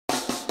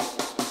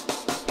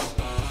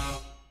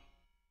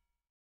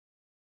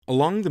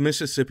Along the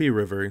Mississippi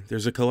River,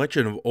 there's a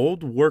collection of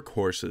old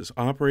workhorses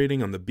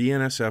operating on the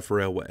BNSF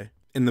Railway.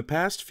 In the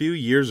past few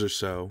years or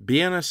so,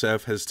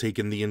 BNSF has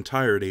taken the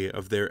entirety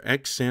of their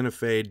ex-Santa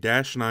Fe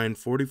 -9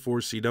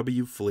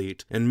 44CW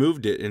fleet and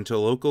moved it into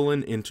local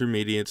and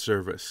intermediate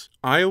service.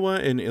 Iowa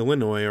and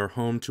Illinois are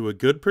home to a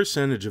good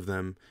percentage of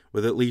them,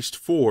 with at least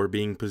 4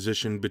 being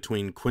positioned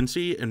between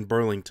Quincy and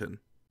Burlington.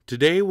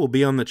 Today we'll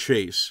be on the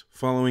chase,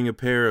 following a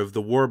pair of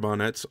the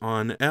Warbonnets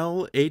on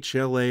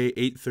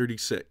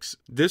L-HLA836.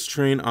 This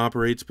train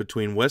operates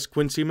between West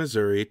Quincy,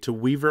 Missouri to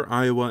Wever,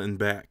 Iowa and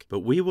back,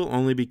 but we will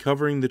only be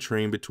covering the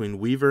train between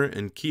Wever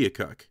and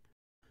Keokuk.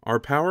 Our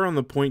power on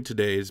the point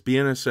today is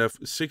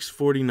BNSF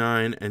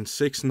 649 and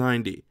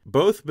 690.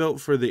 Both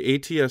built for the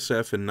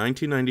ATSF in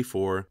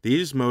 1994,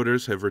 these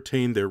motors have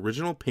retained their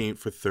original paint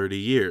for 30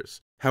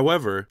 years.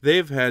 However,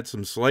 they've had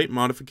some slight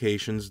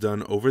modifications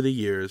done over the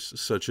years,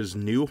 such as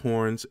new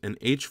horns and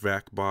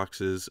HVAC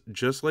boxes,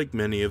 just like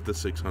many of the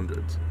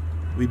 600s.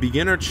 We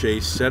begin our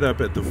chase set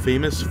up at the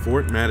famous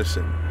Fort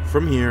Madison.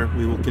 From here,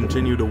 we will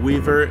continue to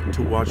Wever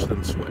to watch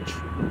them switch.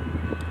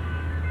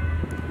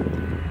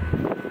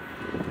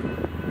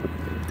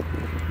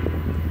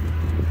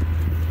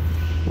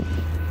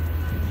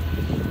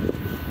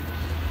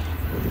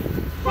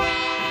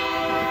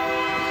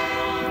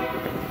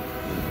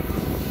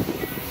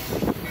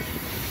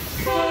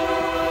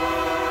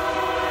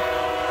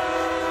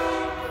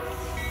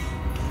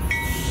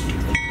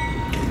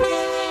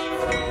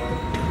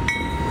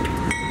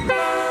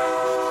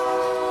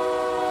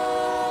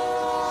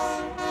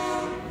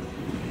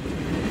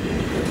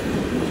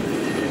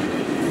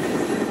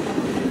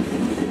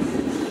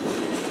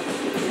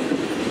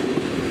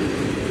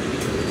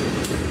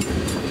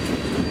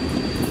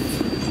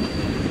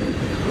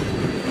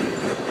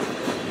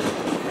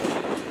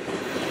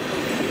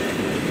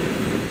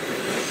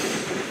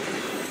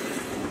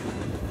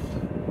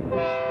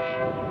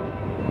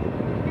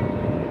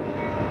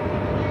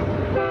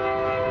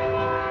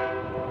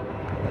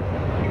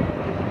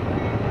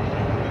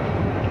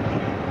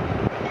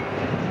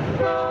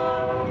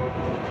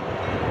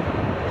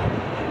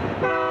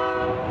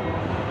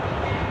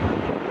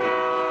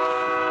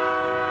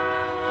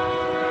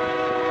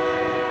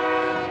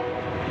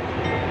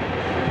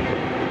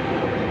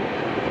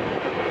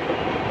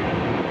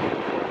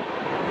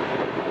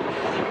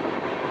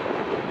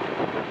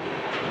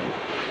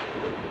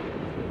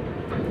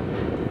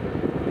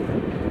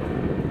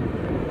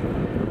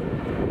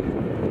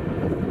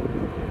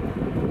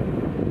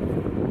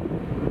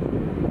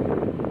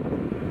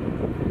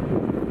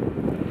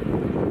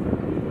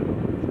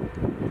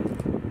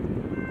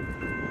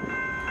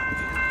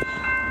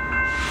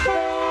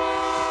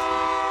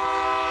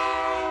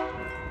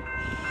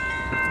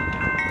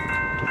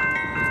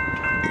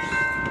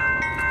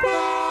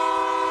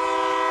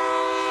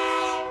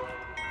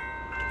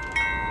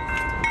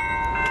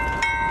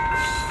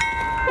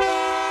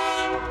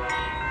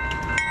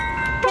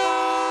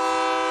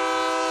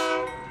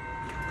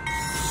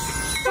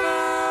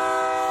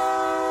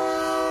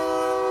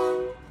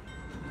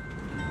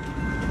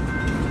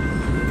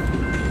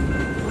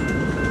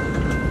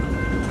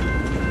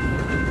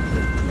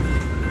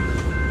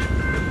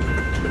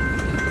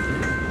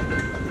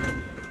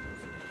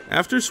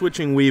 After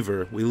switching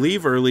Wever, we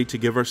leave early to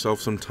give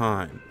ourselves some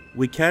time.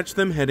 We catch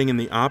them heading in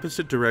the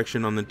opposite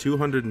direction on the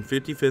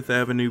 255th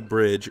Avenue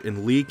Bridge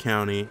in Lee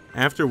County,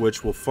 after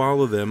which we'll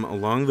follow them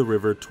along the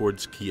river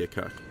towards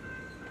Keokuk.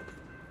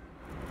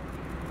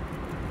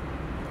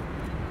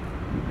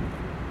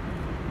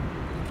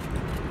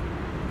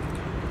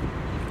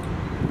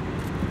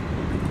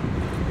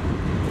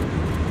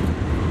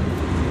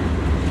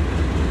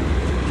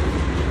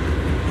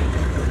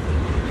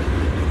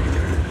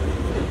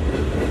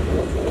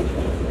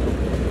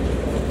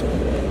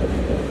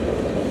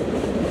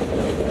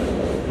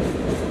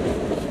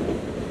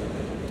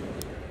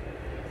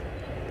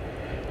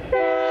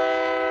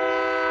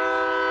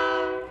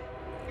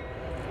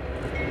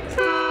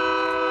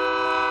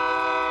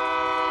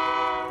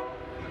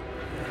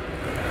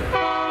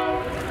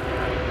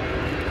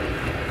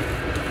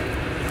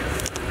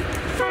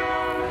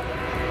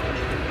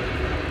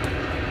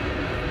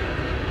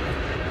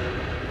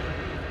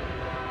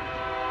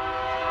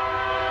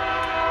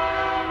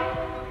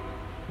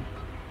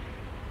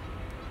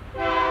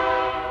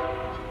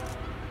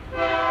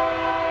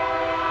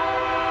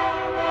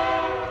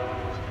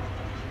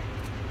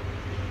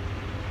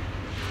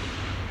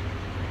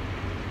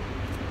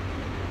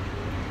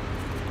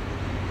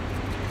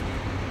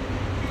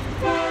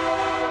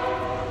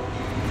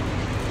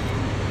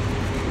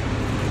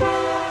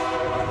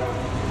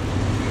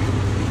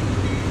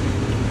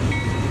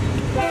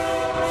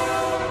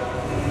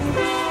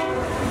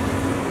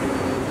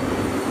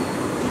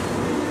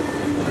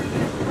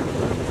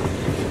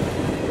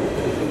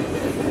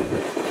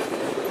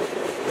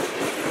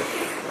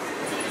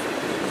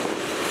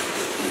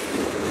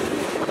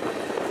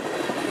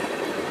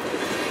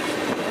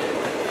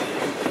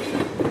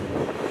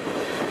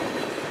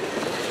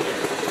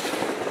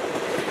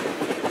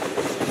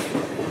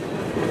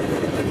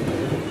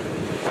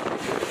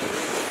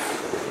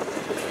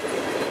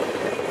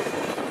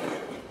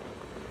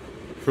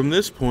 From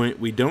this point,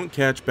 we don't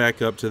catch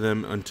back up to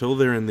them until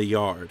they're in the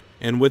yard,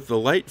 and with the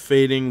light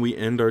fading, we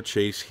end our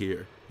chase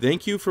here.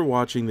 Thank you for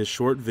watching this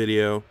short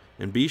video,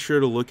 and be sure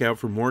to look out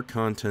for more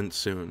content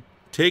soon.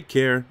 Take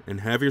care,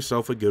 and have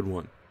yourself a good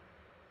one.